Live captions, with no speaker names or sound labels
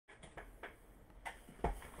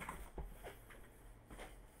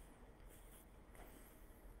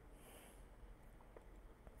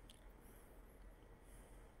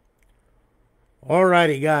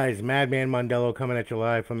Alrighty, guys, Madman Mondello coming at you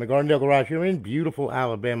live from the Gardendale Garage here in beautiful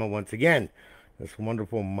Alabama once again. This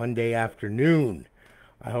wonderful Monday afternoon.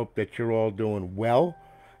 I hope that you're all doing well.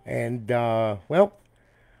 And, well,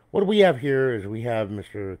 what do we have here is we have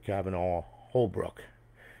Mr. Cav Holbrook.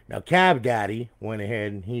 Now, Cav Daddy went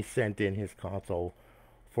ahead and he sent in his console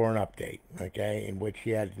for an update, okay, in which he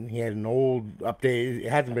had an old update. It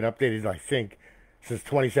hasn't been updated, I think, since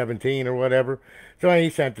 2017 or whatever. So he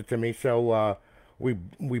sent it to me. So we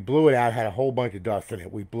blew it out. Had a whole bunch of dust in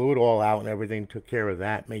it. We blew it all out and everything. Took care of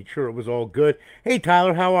that. Made sure it was all good. Hey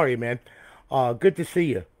Tyler, how are you, man? Good to see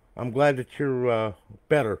you. I'm glad that you're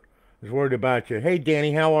better. I was worried about you. Hey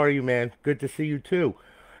Danny, how are you, man? Good to see you too.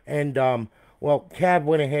 And well, Cav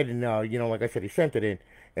went ahead and like I said, he sent it in.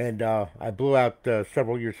 And I blew out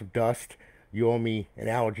several years of dust. You owe me an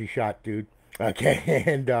allergy shot, dude. Okay,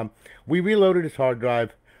 and we reloaded his hard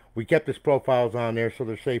drive. We kept his profiles on there so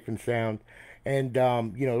they're safe and sound. And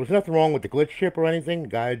there was nothing wrong with the glitch chip or anything. The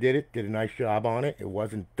guy who did it did a nice job on it. It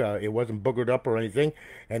wasn't boogered up or anything,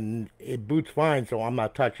 and it boots fine. So I'm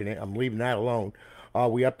not touching it. I'm leaving that alone.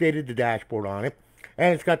 We updated the dashboard on it,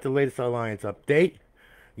 and it's got the latest Alliance update.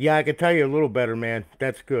 Yeah, I can tell you a little better, man.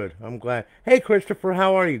 That's good. I'm glad. Hey, Christopher,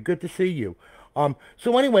 how are you? Good to see you.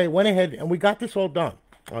 So anyway, went ahead and we got this all done.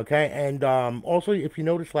 Okay, and also, if you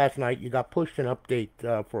noticed last night, you got pushed an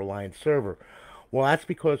update for Alliance server. Well, that's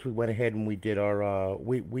because we went ahead and we did our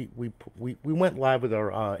we went live with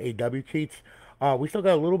our AW cheats. We still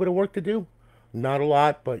got a little bit of work to do. Not a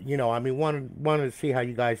lot, but I mean, wanted to see how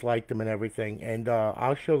you guys liked them and everything, and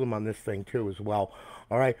I'll show them on this thing too as well.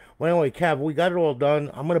 All right. Well, anyway, Cav, we got it all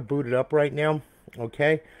done. I'm gonna boot it up right now,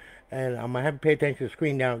 okay? And I'm gonna have to pay attention to the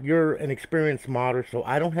screen now. You're an experienced modder, so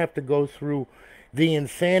I don't have to go through the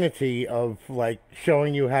insanity of like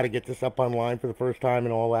showing you how to get this up online for the first time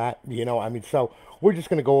and all that. I mean, so we're just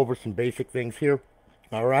gonna go over some basic things here.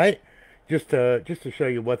 All right. Just to show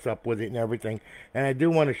you what's up with it and everything. And I do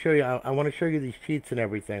want to show you, I want to show you these cheats and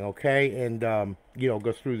everything, okay? And,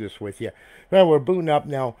 go through this with you. Now, we're booting up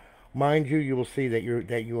now. Mind you, you will see that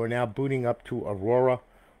you are now booting up to Aurora,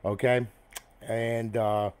 okay? And,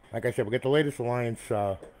 like I said, we got the latest Alliance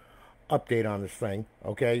update on this thing,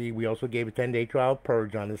 okay? We also gave a 10-day trial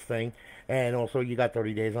Purge on this thing. And also, you got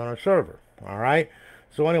 30 days on our server, all right?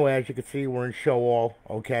 So, anyway, as you can see, we're in show all,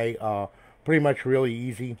 okay? Pretty much really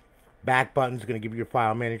easy. Back button's going to give you your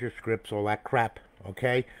file manager, scripts, all that crap,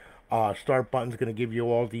 okay? Start button's going to give you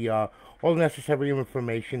all the necessary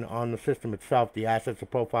information on the system itself, the assets, the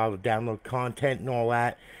profile, the download content and all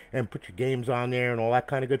that, and put your games on there and all that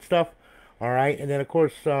kind of good stuff, all right? And then, of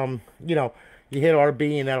course, you hit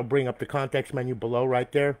RB and that'll bring up the context menu below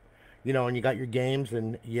right there, and you got your games,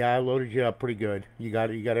 and yeah, I loaded you up pretty good. You got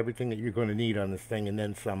everything that you're going to need on this thing, and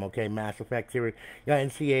then some. Okay, Mass Effect here. You got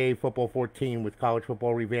NCAA Football 14 with college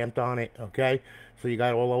football revamped on it. Okay, so you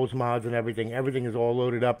got all those mods and everything. Everything is all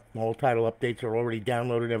loaded up. All title updates are already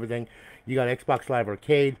downloaded. Everything. You got Xbox Live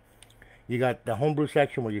Arcade. You got the homebrew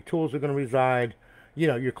section where your tools are going to reside.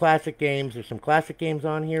 Your classic games. There's some classic games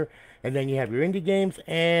on here. And then you have your indie games,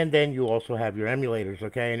 and then you also have your emulators,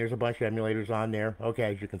 okay? And there's a bunch of emulators on there, okay,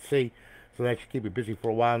 as you can see. So that should keep you busy for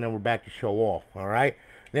a while, and then we're back to show all right?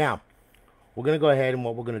 Now, we're going to go ahead, and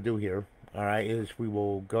what we're going to do here, all right, is we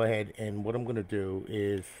will go ahead, and what I'm going to do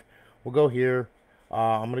is we'll go here.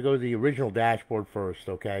 I'm going to go to the original dashboard first,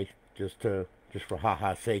 okay, just for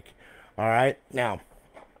ha-ha's sake, all right? Now,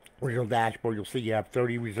 original dashboard, you'll see you have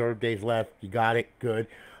 30 reserve days left. You got it, good.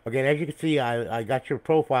 Okay, as you can see, I got your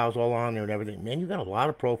profiles all on there and everything. Man, you got a lot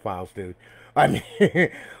of profiles, dude. I mean,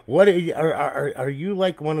 what are you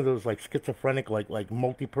like one of those like schizophrenic, like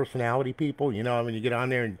multi-personality people? I mean, you get on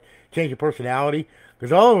there and change your personality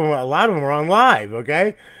because a lot of them are on live.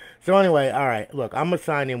 Okay, so anyway, all right. Look, I'm gonna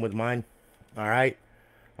sign in with mine. All right,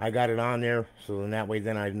 I got it on there, so then that way,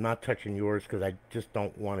 then I'm not touching yours because I just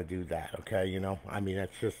don't want to do that. Okay, I mean,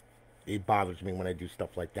 that's just it bothers me when I do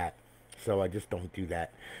stuff like that. So I just don't do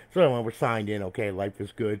that. So anyway, we're signed in. Okay, life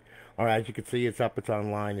is good. All right, as you can see, it's up. It's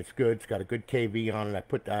online. It's good. It's got a good KV on it.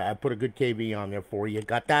 I put a good KV on there for you.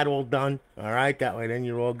 Got that all done. All right, that way then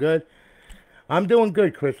you're all good. I'm doing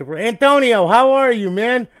good, Christopher. Antonio, how are you,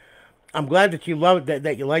 man? I'm glad that you love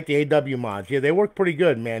that you like the AW mods. Yeah, they work pretty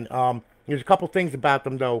good, man. There's a couple things about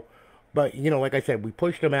them though, but like I said, we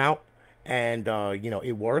pushed them out, and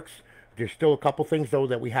it works. There's still a couple things, though,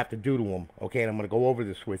 that we have to do to them, okay? And I'm going to go over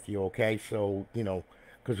this with you, okay? So,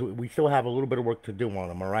 because we still have a little bit of work to do on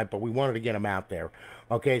them, all right? But we wanted to get them out there,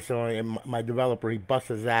 okay? So my developer, he busts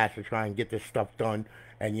his ass to try and get this stuff done.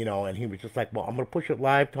 And, and he was just like, well, I'm going to push it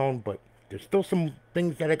live, Tone, but there's still some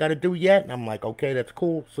things that I got to do yet. And I'm like, okay, that's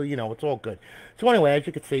cool. So, it's all good. So, anyway, as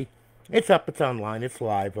you can see, It's up, it's online, it's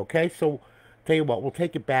live, okay? So, tell you what, we'll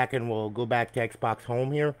take it back and we'll go back to Xbox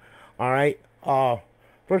Home here, all right?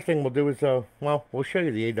 First thing we'll do is, well, we'll show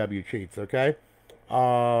you the AW cheats, okay?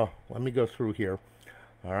 Let me go through here.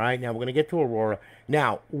 All right, now we're going to get to Aurora.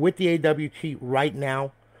 Now, with the AW cheat right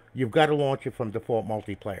now, you've got to launch it from default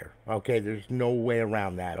multiplayer. Okay, there's no way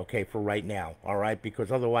around that. Okay, for right now. All right,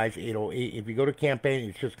 because otherwise, if you go to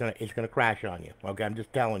campaign, it's gonna crash on you. Okay, I'm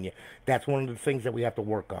just telling you. That's one of the things that we have to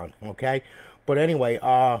work on. Okay, but anyway,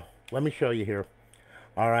 let me show you here.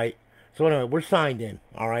 All right. So anyway, we're signed in.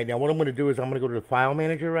 All right. Now what I'm going to do is I'm going to go to the file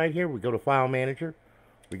manager right here. We go to file manager.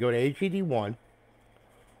 We go to HED1.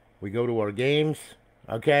 We go to our games.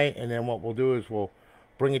 Okay, and then what we'll do is we'll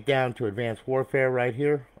bring it down to Advanced Warfare right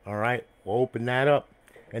here. All right, we'll open that up,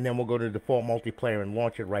 and then we'll go to default multiplayer and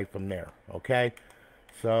launch it right from there. Okay,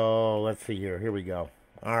 so let's see here. Here we go.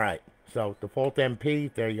 All right, so default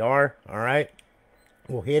MP, there you are. All right,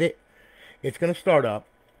 we'll hit it. It's going to start up.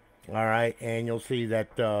 All right, and you'll see that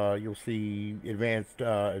you'll see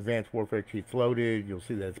advanced warfare cheats loaded. You'll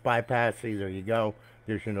see that it's bypassed. See, there you go.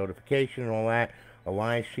 There's your notification and all that.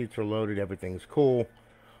 Alliance cheats are loaded. Everything's cool.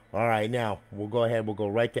 All right, now we'll go ahead. We'll go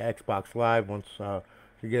right to Xbox Live once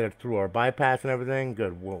we get it through our bypass and everything.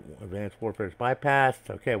 Good. Advanced Warfare is bypassed.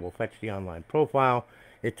 Okay, we'll fetch the online profile.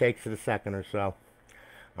 It takes it a second or so.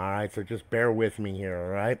 All right, so just bear with me here. All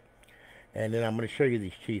right, and then I'm going to show you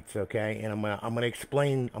these cheats. Okay, and I'm gonna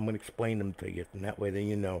explain them to you, and that way then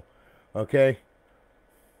you know. Okay.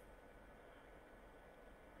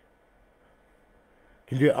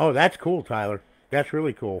 Oh, that's cool, Tyler. That's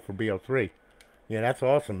really cool for BO3. Yeah, that's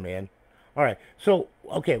awesome, man. All right, so,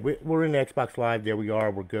 okay, we're in Xbox Live. There we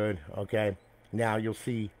are. We're good, okay? Now you'll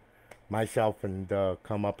see myself and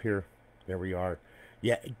come up here. There we are.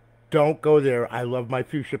 Yeah, don't go there. I love my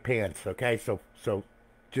fuchsia pants, okay? So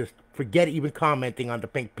just forget even commenting on the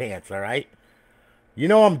pink pants, all right? You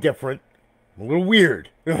know I'm different. I'm a little weird,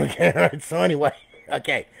 okay? All right, so anyway,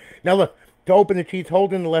 okay. Now look, to open the cheats,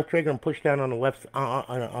 hold in the left trigger and push down on the left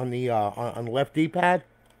on the left D-pad.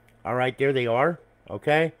 All right, there they are.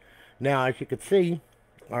 Okay. Now, as you can see,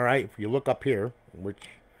 all right, if you look up here, which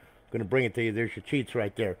I'm going to bring it to you, there's your cheats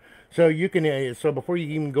right there. So you can, so before you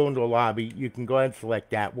even go into a lobby, you can go ahead and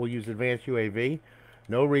select that. We'll use advanced UAV,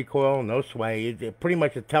 no recoil, no sway. It pretty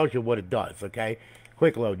much it tells you what it does. Okay.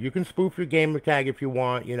 Quick load. You can spoof your gamer tag if you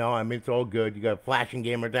want. You know, I mean, it's all good. You got flashing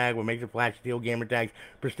gamer tag, what makes it flash steel gamer tags,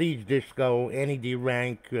 prestige disco, anti-D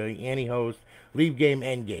rank, anti-host, leave game,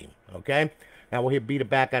 end game. Okay. Now we'll hit beat it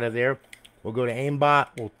back out of there. We'll go to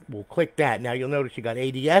aimbot. We'll click that. Now you'll notice you got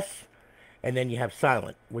ADS, and then you have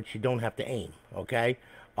silent, which you don't have to aim. Okay.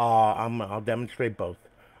 I'll demonstrate both.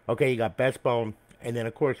 Okay. You got best bone. And then,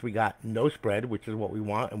 of course, we got no spread, which is what we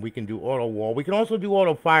want. And we can do auto wall. We can also do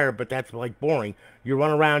auto fire, but that's, like, boring. You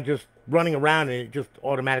run around just running around, and it just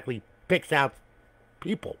automatically picks out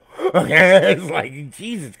people. Okay? It's like,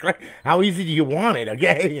 Jesus Christ. How easy do you want it,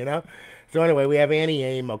 okay? You know? So, anyway, we have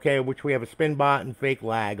anti-aim, okay, which we have a spin bot and fake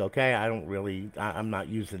lag, okay? I'm not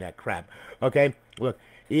using that crap. Okay? Look,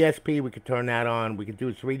 ESP, we can turn that on. We can do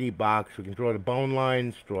a 3D box. We can draw the bone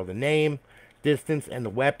lines, draw the name, distance, and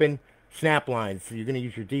the weapon. Snap lines, so you're going to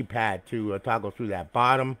use your D-pad to toggle through that.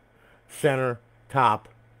 Bottom, center, top,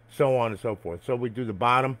 so on and so forth. So we do the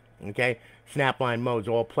bottom, okay? Snap line modes,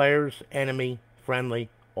 all players, enemy, friendly,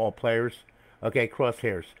 all players. Okay,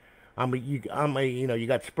 crosshairs. You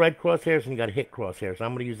got spread crosshairs and you got hit crosshairs. I'm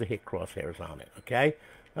going to use the hit crosshairs on it, okay?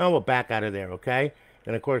 Now we'll back out of there, okay?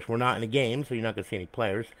 And, of course, we're not in a game, so you're not going to see any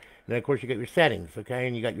players. And then, of course, you got your settings, okay?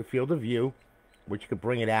 And you got your field of view, which you could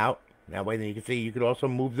bring it out. That way, then you can see, you could also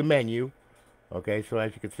move the menu. Okay, so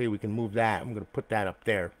as you can see, we can move that. I'm going to put that up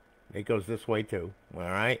there. It goes this way, too. All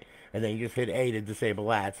right? And then you just hit A to disable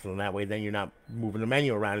that. So that way, then you're not moving the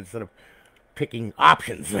menu around instead of picking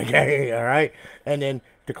options. Okay, all right? And then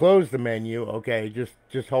to close the menu, okay,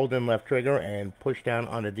 just hold in left trigger and push down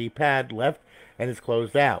on the D-pad left, and it's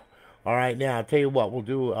closed out. All right, now, I'll tell you what. We'll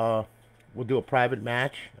do a private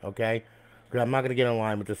match, okay? Because I'm not going to get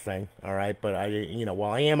online with this thing, all right? But,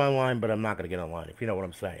 well, I am online, but I'm not going to get online, if you know what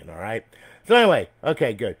I'm saying, all right? So, anyway,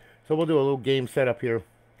 okay, good. So, we'll do a little game setup here,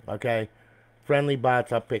 okay? Friendly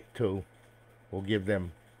bots, I'll pick 2. We'll give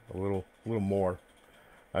them a little more,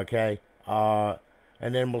 okay? And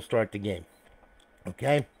then we'll start the game,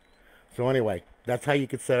 okay? So, anyway, that's how you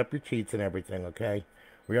can set up your cheats and everything, okay?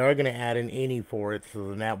 We are going to add an ini for it, so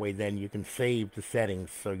then that way then you can save the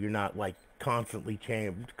settings so you're not, like, constantly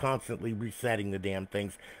resetting the damn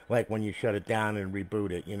things like when you shut it down and reboot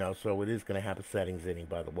it, you know. So it is going to have a settings ini,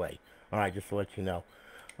 by the way. All right, just to let you know.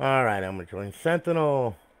 All right, I'm going to join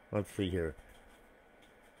Sentinel. Let's see here.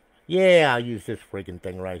 Yeah, I'll use this friggin'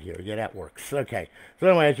 thing right here. Yeah, that works. Okay. So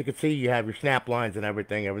anyway, as you can see, you have your snap lines and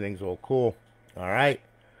everything. Everything's all cool. All right.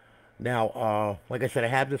 Now, like I said, I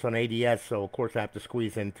have this on ADS, so of course I have to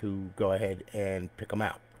squeeze in to go ahead and pick them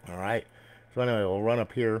out. All right. So anyway, we'll run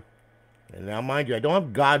up here. And now, mind you, I don't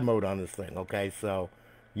have God mode on this thing, okay? So,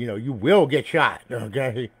 you know, you will get shot,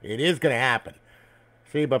 okay? It is going to happen.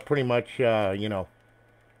 See, but pretty much, you know,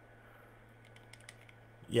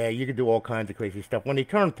 yeah, you can do all kinds of crazy stuff. When they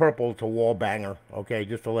turn purple, it's a wall banger, okay?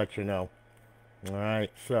 Just to let you know. All right,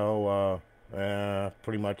 so,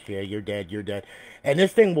 pretty much, yeah, you're dead, you're dead. And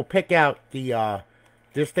this thing will pick out the,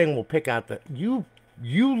 you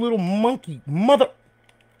little monkey, mother,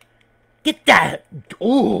 get that,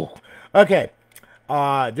 ooh. Okay,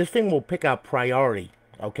 this thing will pick out priority,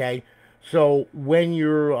 okay? So when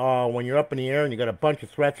you're up in the air and you got a bunch of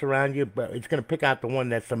threats around you, but it's going to pick out the one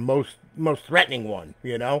that's the most threatening one,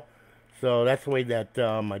 you know? So that's the way that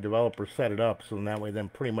my developer set it up, so that way then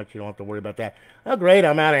pretty much you don't have to worry about that. Oh, great,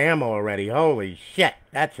 I'm out of ammo already. Holy shit,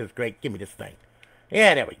 that's just great. Give me this thing.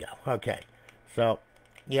 Yeah, there we go. Okay, so,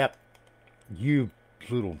 yep, you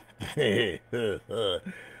little...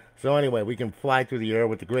 So anyway, we can fly through the air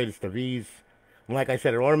with the greatest of ease. And like I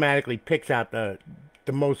said, it automatically picks out the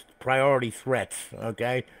most priority threats,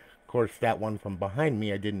 okay? Of course, that one from behind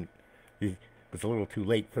me, it was a little too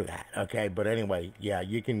late for that, okay? But anyway, yeah,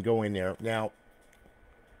 you can go in there. Now,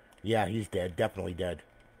 yeah, he's dead, definitely dead.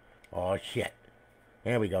 Oh, shit.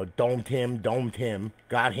 There we go. Domed him,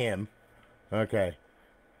 got him. Okay.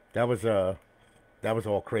 That was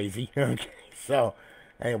all crazy, okay? So...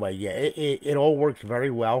 Anyway, yeah, it all works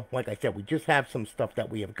very well. Like I said, we just have some stuff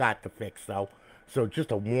that we have got to fix, though. So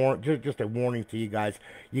just a warning to you guys.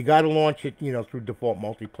 You got to launch it, you know, through default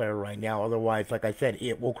multiplayer right now. Otherwise, like I said,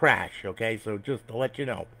 it will crash, okay? So just to let you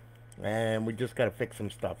know. And we just got to fix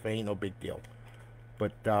some stuff. It ain't no big deal.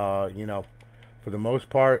 But, you know, for the most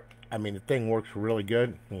part, I mean, the thing works really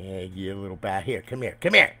good. Yeah, you little bat. Here, come here.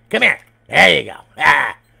 There you go.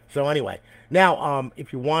 Ah! So anyway, now,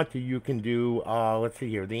 if you want to, you can do, let's see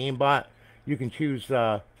here, the aimbot. You can choose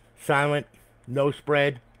silent, no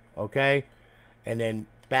spread, okay? And then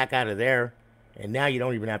back out of there. And now you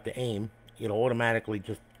don't even have to aim. It'll automatically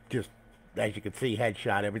just as you can see,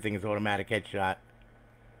 headshot. Everything is automatic headshot.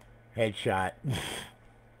 Headshot.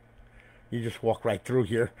 You just walk right through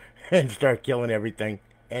here and start killing everything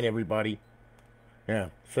and everybody. Yeah,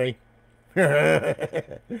 see?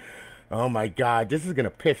 Oh my God, this is gonna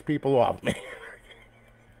piss people off, man.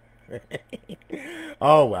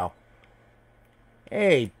 Oh well.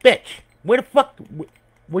 Hey, bitch, where the fuck?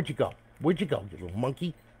 Where'd you go? Where'd you go, you little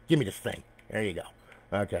monkey? Give me this thing. There you go.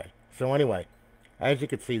 Okay. So anyway, as you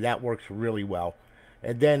can see, that works really well.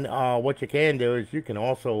 And then what you can do is you can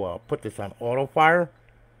also put this on auto fire,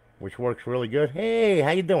 which works really good. Hey,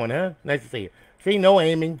 how you doing, huh? Nice to see you. See, no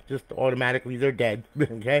aiming, just automatically they're dead.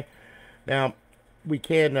 Okay. Now. We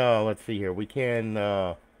can, let's see here. We can,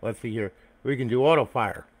 let's see here. We can do auto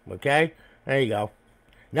fire. Okay? There you go.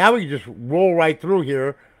 Now we can just roll right through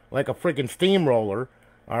here like a freaking steamroller.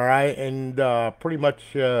 Alright? And, pretty much,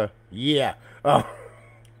 yeah. Oh.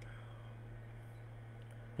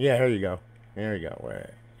 Yeah, here you go. There you go.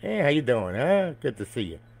 Hey, how you doing, huh? Good to see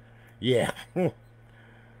you. Yeah.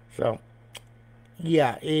 So,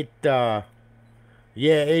 yeah,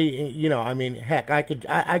 yeah, you know, I mean, heck, I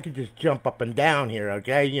could just jump up and down here,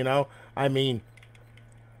 okay? You know, I mean,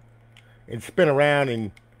 and spin around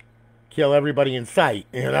and kill everybody in sight,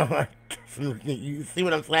 you know? You see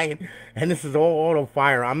what I'm saying? And this is all auto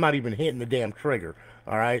fire. I'm not even hitting the damn trigger,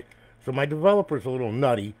 all right? So my developer's a little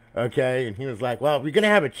nutty, okay? And he was like, well, if you're going to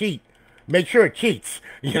have a cheat, make sure it cheats.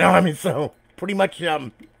 You know, I mean, so pretty much,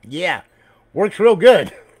 yeah, works real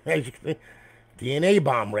good. As you can see. DNA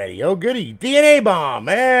bomb ready. Oh, goody. DNA bomb.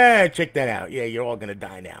 Check that out. Yeah, you're all going to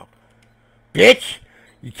die now. Bitch!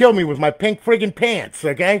 You killed me with my pink friggin' pants,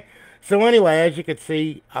 okay? So anyway, as you can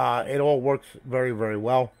see, it all works very, very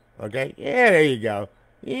well. Okay? Yeah, there you go.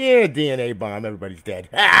 Yeah, DNA bomb. Everybody's dead.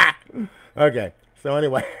 Okay. So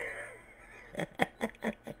anyway.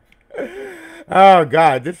 Oh,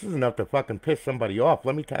 God, this is enough to fucking piss somebody off,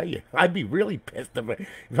 let me tell you. I'd be really pissed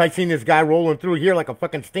if I seen this guy rolling through here like a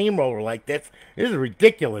fucking steamroller like this. This is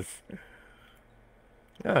ridiculous.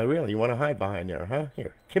 Oh, really? You want to hide behind there, huh?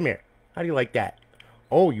 Here, come here. How do you like that?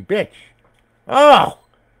 Oh, you bitch. Oh!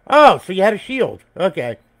 Oh, so you had a shield.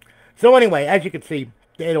 Okay. So anyway, as you can see,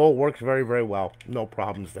 it all works very, very well. No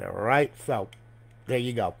problems there, all right? So, there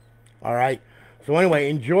you go. All right? So anyway,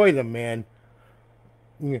 enjoy them, man.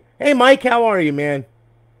 Hey, Mike, how are you, man?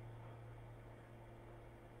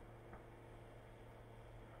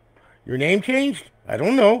 Your name changed? I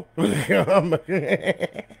don't know.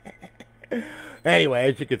 Anyway,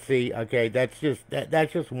 as you can see, okay, that's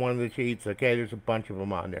just one of the cheats. Okay, there's a bunch of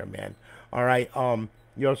them on there, man. All right.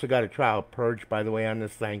 You also got a trial purge, by the way, on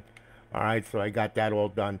this thing. All right, so I got that all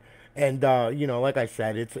done, and you know, like I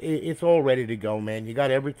said, it's all ready to go, man. You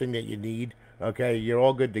got everything that you need. Okay, you're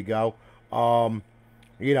all good to go. Um,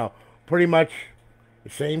 you know, pretty much the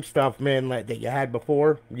same stuff, man, that you had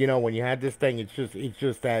before. You know, when you had this thing, it's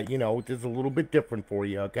just that, you know, it's a little bit different for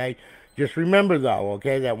you. Okay, just remember though,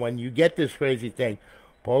 okay, that when you get this crazy thing,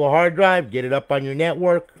 pull a hard drive, get it up on your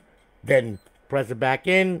network, then press it back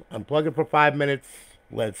in, unplug it for 5 minutes,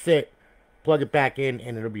 let it sit, plug it back in,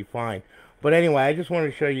 and it'll be fine. But anyway, I just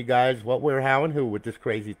wanted to show you guys what we're how and who with this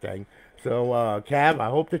crazy thing. So, Cav, I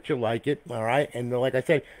hope that you like it, all right? And like I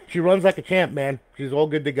said, she runs like a champ, man. She's all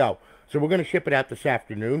good to go. So we're going to ship it out this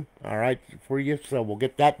afternoon, all right, for you. So we'll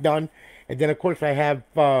get that done. And then, of course, I have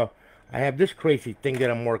this crazy thing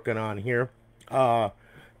that I'm working on here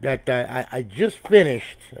that I just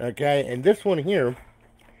finished, okay? And this one here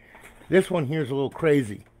is a little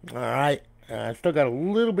crazy, all right? I still got a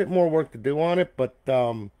little bit more work to do on it, but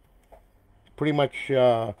pretty much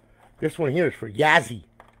this one here is for Yazzie.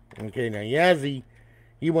 Okay, now Yazzie,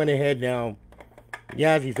 he went ahead now.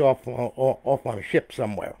 Yazzie's off on a ship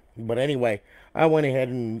somewhere. But anyway, I went ahead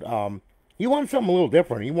and he wanted something a little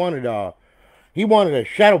different. He wanted a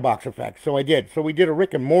shadow box effect, so I did. So we did a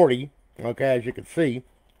Rick and Morty, okay, as you can see,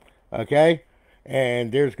 okay.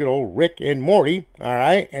 And there's good old Rick and Morty, all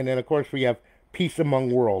right. And then of course we have Peace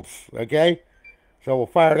Among Worlds, okay. So we'll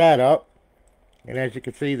fire that up, and as you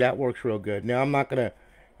can see, that works real good. Now I'm not gonna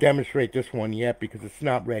demonstrate this one yet because it's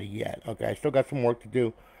not ready yet. Okay, I still got some work to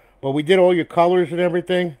do, but we did all your colors and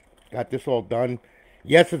everything. Got this all done.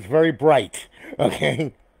 Yes, it's very bright.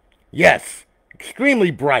 Okay, yes, extremely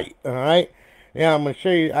bright. All right. Now I'm gonna show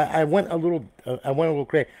you. I went a little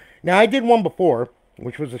crazy. Now I did one before,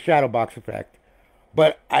 which was a shadow box effect,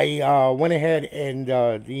 but I went ahead and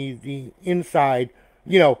the inside,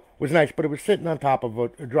 you know, was nice, but it was sitting on top of a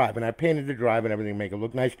drive, and I painted the drive and everything to make it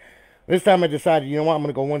look nice. This time I decided, you know what, I'm going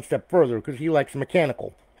to go one step further because he likes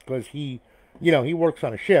mechanical. Because he, you know, he works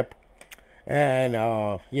on a ship. And,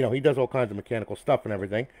 you know, he does all kinds of mechanical stuff and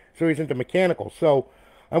everything. So he's into mechanical. So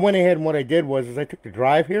I went ahead and what I did was I took the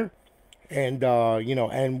drive here. And, you know,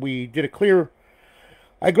 and we did a clear.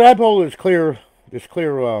 I grabbed hold of this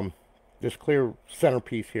clear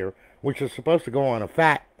centerpiece here, which is supposed to go on a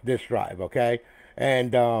fat disk drive, okay?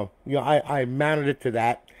 And, you know, I mounted it to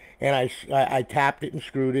that. And I tapped it and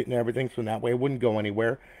screwed it and everything, so that way it wouldn't go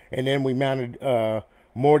anywhere. And then we mounted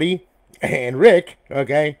Morty and Rick,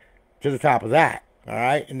 okay, to the top of that, all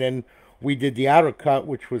right? And then we did the outer cut,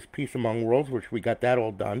 which was Peace Among Worlds, which we got that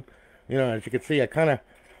all done. You know, as you can see, I kind of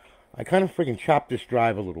freaking chopped this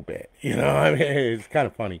drive a little bit. You know, I mean, it's kind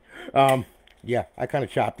of funny. Yeah, I kind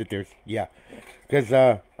of chopped it. Yeah, because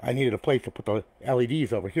I needed a place to put the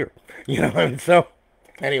LEDs over here. You know, and so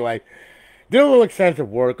anyway. Did a little extensive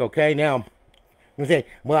work, okay? Now, you say,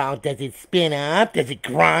 well, does it spin up? Does it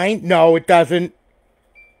grind? No, it doesn't.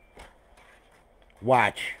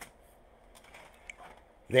 Watch.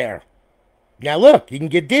 There. Now, look, you can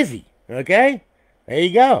get dizzy, okay? There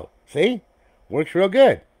you go. See? Works real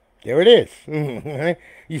good. There it is.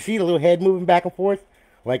 You see the little head moving back and forth?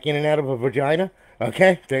 Like in and out of a vagina?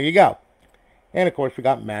 Okay, there you go. And, of course, we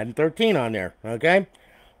got Madden 13 on there, okay?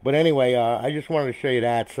 But anyway, I just wanted to show you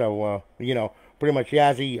that. So, you know, pretty much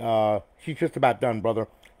Yazzie, she's just about done, brother.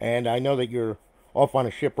 And I know that you're off on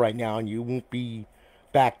a ship right now, and you won't be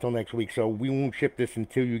back till next week. So we won't ship this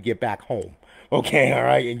until you get back home. Okay, all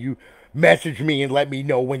right? And you message me and let me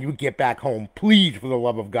know when you get back home. Please, for the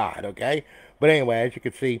love of God, okay? But anyway, as you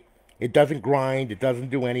can see, it doesn't grind. It doesn't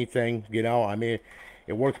do anything, you know. I mean,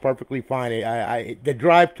 it works perfectly fine. The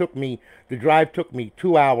drive took me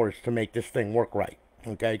 2 hours to make this thing work right.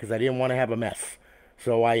 Okay, because I didn't want to have a mess.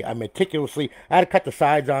 So I meticulously, I had to cut the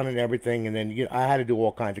sides on it and everything, and then, you know, I had to do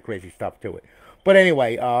all kinds of crazy stuff to it. But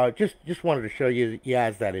anyway, just wanted to show you,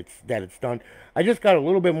 yes, that it's done. I just got a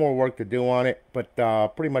little bit more work to do on it, but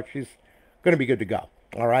pretty much she's gonna be good to go.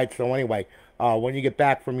 All right. So anyway, when you get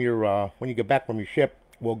back from your ship,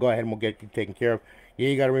 we'll go ahead and we'll get you taken care of. Yeah,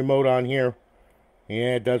 you got a remote on here.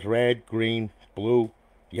 Yeah, it does red, green, blue,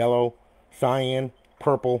 yellow, cyan,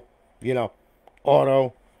 purple. You know.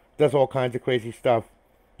 Auto, does all kinds of crazy stuff.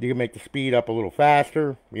 You can make the speed up a little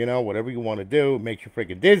faster, you know, whatever you want to do. It makes you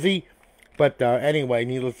freaking dizzy. But anyway,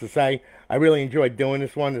 needless to say, I really enjoyed doing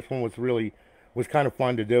this one. This one was kind of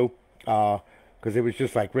fun to do. Because it was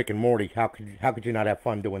just like Rick and Morty. How could you not have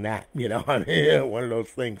fun doing that? You know, I mean, one of those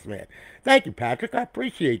things, man. Thank you, Patrick. I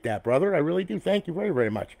appreciate that, brother. I really do. Thank you very, very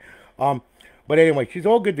much. But But anyway, she's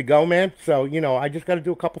all good to go, man. So, I just got to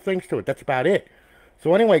do a couple things to it. That's about it.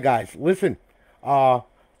 So anyway, guys, listen.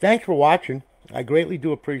 Thanks for watching. I greatly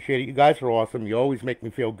do appreciate it. You guys are awesome. You always make me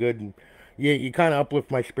feel good, and you kind of uplift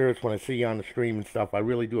my spirits when I see you on the stream and stuff. I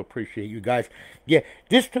really do appreciate you guys. Yeah,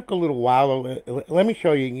 this took a little while. Let me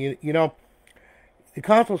show you. The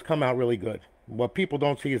consoles come out really good. What people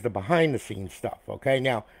don't see is the behind-the-scenes stuff. Okay,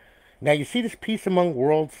 now you see this Peace Among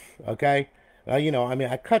Worlds. Okay,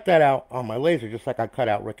 I cut that out on my laser just like I cut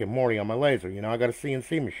out Rick and Morty on my laser. I got a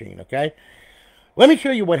CNC machine. Okay. Let me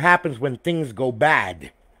show you what happens when things go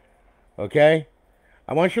bad. Okay?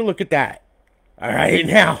 I want you to look at that. All right,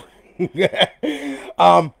 now. Kind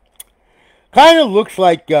of looks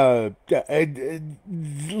like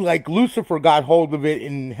Lucifer got hold of it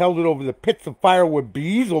and held it over the pits of fire with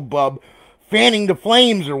Beelzebub fanning the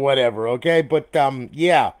flames or whatever, okay? But,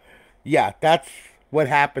 yeah, that's what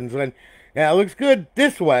happens when... Now, it looks good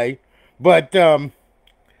this way, but,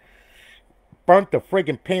 burnt the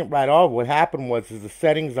friggin' paint right off. What happened was the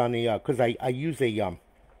settings on the because I use a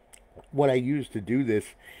what I use to do this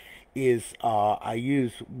is I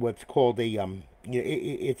use what's called a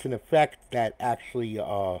it's an effect that actually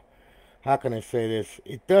how can I say this,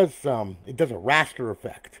 it does a raster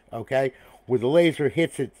effect, okay, where the laser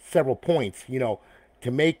hits at several points, to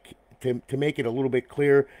make it a little bit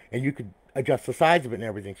clearer, and you could adjust the size of it and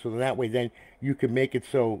everything, so that way then you can make it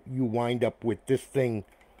so you wind up with this thing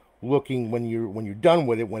looking, when you're done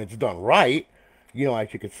with it, when it's done right,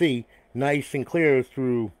 as you can see, nice and clear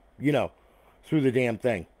through the damn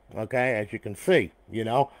thing, okay, as you can see,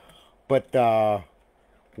 but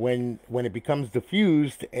when it becomes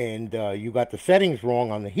diffused and you got the settings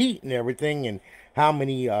wrong on the heat and everything and how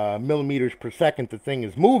many millimeters per second the thing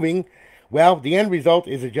is moving, well, the end result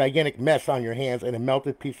is a gigantic mess on your hands and a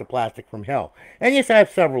melted piece of plastic from hell. And yes, I have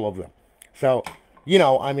several of them. So,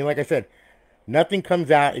 like I said, nothing comes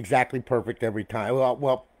out exactly perfect every time.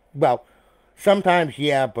 Well, sometimes,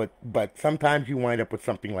 yeah, but sometimes you wind up with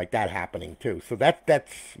something like that happening too. So that's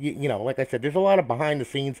like I said, there's a lot of behind the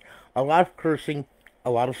scenes, a lot of cursing, a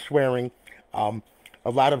lot of swearing, a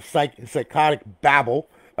lot of psychotic babble,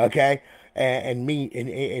 okay, and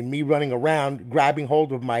me running around grabbing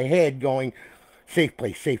hold of my head, going safe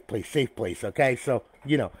place, safe place, safe place, okay. So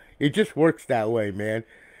it just works that way, man,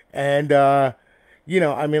 and like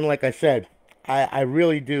I said. I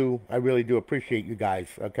really do appreciate you guys,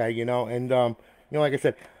 okay, and like I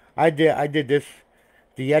said, I did this.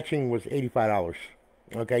 The etching was $85,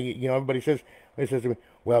 okay. Everybody says to me,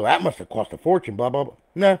 well, that must have cost a fortune, blah blah blah.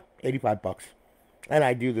 Nah, $85, and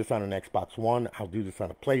I do this on an Xbox One. I'll do this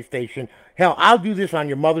on a PlayStation. Hell, I'll do this on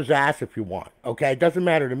your mother's ass if you want, okay. It doesn't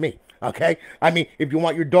matter to me, okay. I mean, if you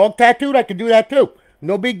want your dog tattooed, I can do that too.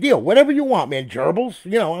 No big deal. Whatever you want, man. Gerbils,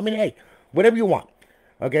 hey, whatever you want,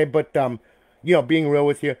 okay. But being real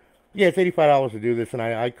with you, yeah, it's $85 to do this, and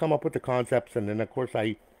I come up with the concepts, and then, of course,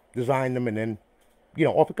 I design them, and then,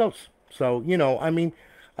 off it goes. So,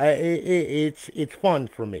 it's fun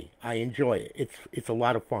for me. I enjoy it. It's a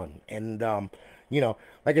lot of fun, and,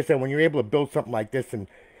 like I said, when you're able to build something like this, and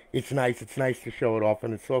it's nice to show it off,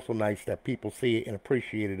 and it's also nice that people see it and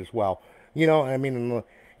appreciate it as well.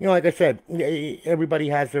 Like I said, everybody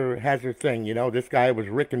has their thing. This guy was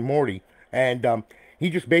Rick and Morty, and, he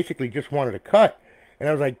just basically just wanted a cut. And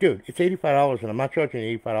I was like, dude, it's $85, and I'm not charging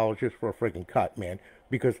 $85 just for a freaking cut, man,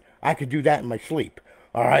 because I could do that in my sleep.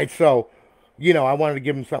 All right, so, I wanted to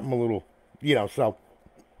give him something a little, so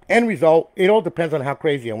end result, it all depends on how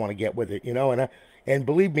crazy I want to get with it, and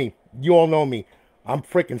believe me, you all know me, I'm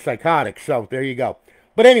freaking psychotic, so there you go.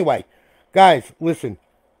 But anyway, guys, listen,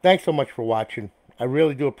 thanks so much for watching. I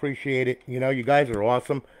really do appreciate it. You guys are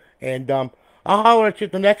awesome, and I'll holler at you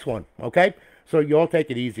at the next one, okay? So you all take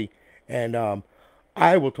it easy, and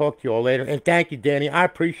I will talk to you all later. And thank you, Danny. I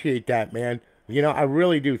appreciate that, man. I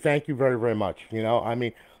really do. Thank you very, very much.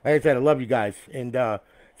 Like I said, I love you guys, and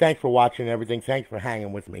thanks for watching and everything. Thanks for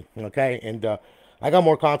hanging with me, okay? And I got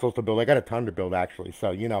more consoles to build. I got a ton to build, actually.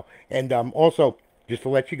 So, and also, just to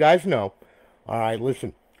let you guys know, all right,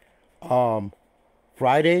 listen,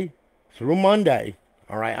 Friday through Monday,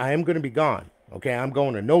 all right, I am going to be gone, okay? I'm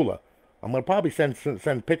going to NOLA. I'm gonna probably send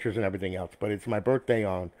pictures and everything else, but it's my birthday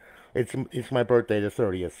it's my birthday the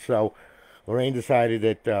 30th. So Lorraine decided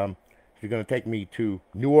that she's gonna take me to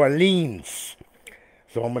New Orleans.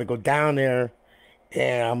 So I'm gonna go down there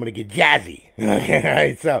and I'm gonna get Yazzie. Okay, all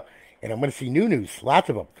right. So, and I'm gonna see Nunus, lots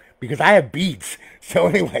of them, because I have beads. So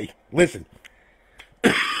anyway, listen,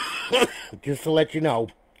 just to let you know,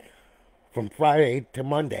 from Friday to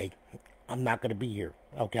Monday, I'm not gonna be here.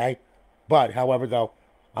 Okay, but however though,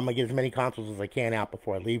 I'm going to get as many consoles as I can out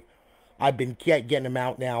before I leave. I've been getting them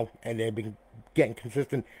out now, and they've been getting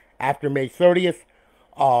consistent after May 30th.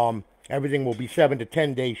 Everything will be 7 to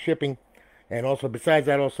 10 days shipping. And also, besides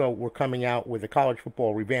that, also, we're coming out with a college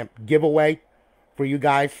football revamped giveaway for you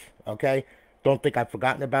guys, okay? Don't think I've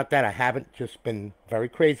forgotten about that. I haven't. Just been very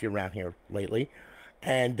crazy around here lately.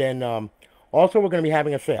 And then, also, we're going to be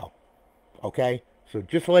having a sale, okay? So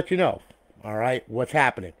just to let you know, all right, what's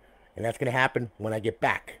happening. And that's going to happen when I get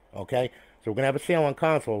back, okay? So we're going to have a sale on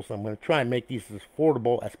consoles. So I'm going to try and make these as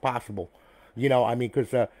affordable as possible. You know, I mean,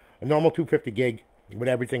 because a normal 250 gig with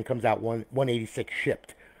everything comes out 186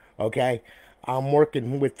 shipped, okay? I'm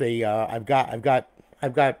working with the, I've got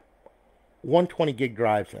 120 gig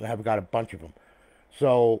drives, and I've got a bunch of them.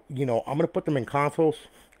 So, you know, I'm going to put them in consoles,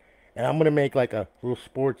 and I'm going to make like a little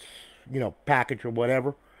sports, you know, package or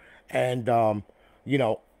whatever. And, you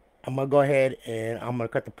know, I'm going to go ahead and I'm going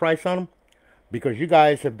to cut the price on them because you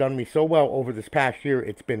guys have done me so well over this past year.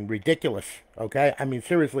 It's been ridiculous, okay? I mean,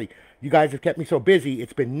 seriously, you guys have kept me so busy.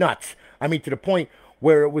 It's been nuts. I mean, to the point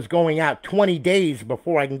where it was going out 20 days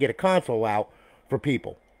before I can get a console out for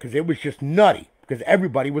people because it was just nutty because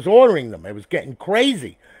everybody was ordering them. It was getting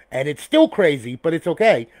crazy, and it's still crazy, but it's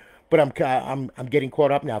okay. But I'm getting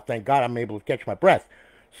caught up now. Thank God I'm able to catch my breath.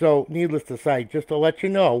 So, needless to say, just to let you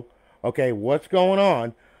know, okay, what's going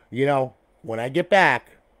on, you know, when I get back,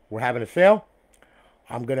 we're having a sale.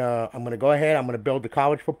 I'm gonna go ahead. I'm gonna build the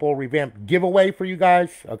college football revamped giveaway for you guys,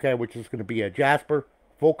 okay, which is gonna be a Jasper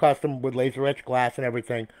full custom with laser etched glass and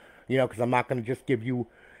everything, you know, because I'm not gonna just give you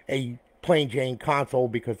a plain Jane console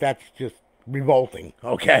because that's just revolting,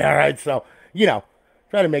 okay, all right. So, you know,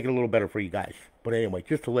 try to make it a little better for you guys. But anyway,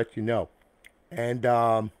 just to let you know, and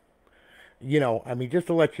you know, I mean, just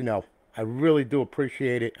to let you know, I really do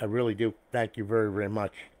appreciate it. I really do. Thank you very, very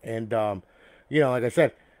much. And you know, like I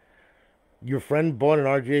said, your friend bought an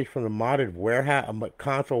Rgh from the modded warehouse,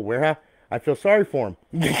 console warehouse. I feel sorry for him.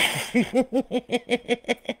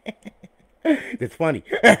 It's funny.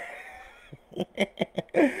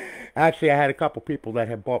 Actually, I had a couple people that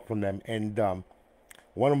had bought from them, and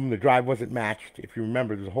one of them, the drive wasn't matched. If you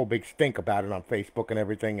remember, there's a whole big stink about it on Facebook and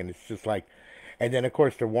everything, and it's just like, and then, of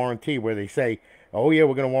course, the warranty where they say, oh, yeah,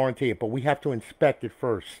 we're going to warranty it, but we have to inspect it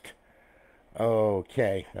first.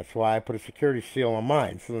 Okay, that's why I put a security seal on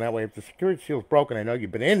mine. So that way, if the security seal is broken, I know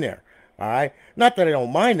you've been in there. All right? Not that I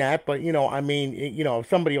don't mind that, but, you know, I mean, you know, if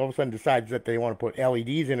somebody all of a sudden decides that they want to put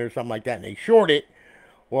LEDs in it or something like that and they short it,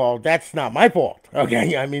 well, that's not my fault.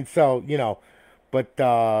 Okay? I mean, so, you know, but,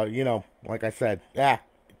 you know, like I said, yeah,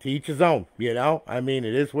 to each his own, you know? I mean,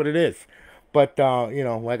 it is what it is. But, you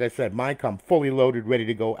know, like I said, mine come fully loaded, ready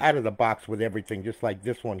to go out of the box with everything, just like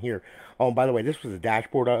this one here. Oh, and by the way, this was a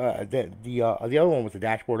dashboard. The other one was a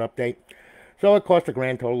dashboard update. So it cost a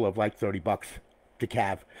grand total of like $30 to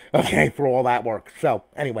Cav, okay, for all that work. So,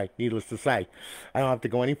 anyway, needless to say, I don't have to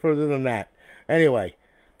go any further than that. Anyway,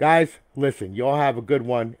 guys, listen, you all have a good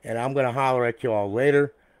one, and I'm going to holler at you all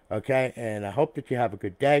later, okay? And I hope that you have a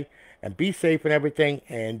good day, and be safe and everything,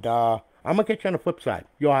 and, I'm going to catch you on the flip side.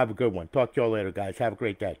 You all have a good one. Talk to you all later, guys. Have a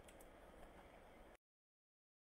great day.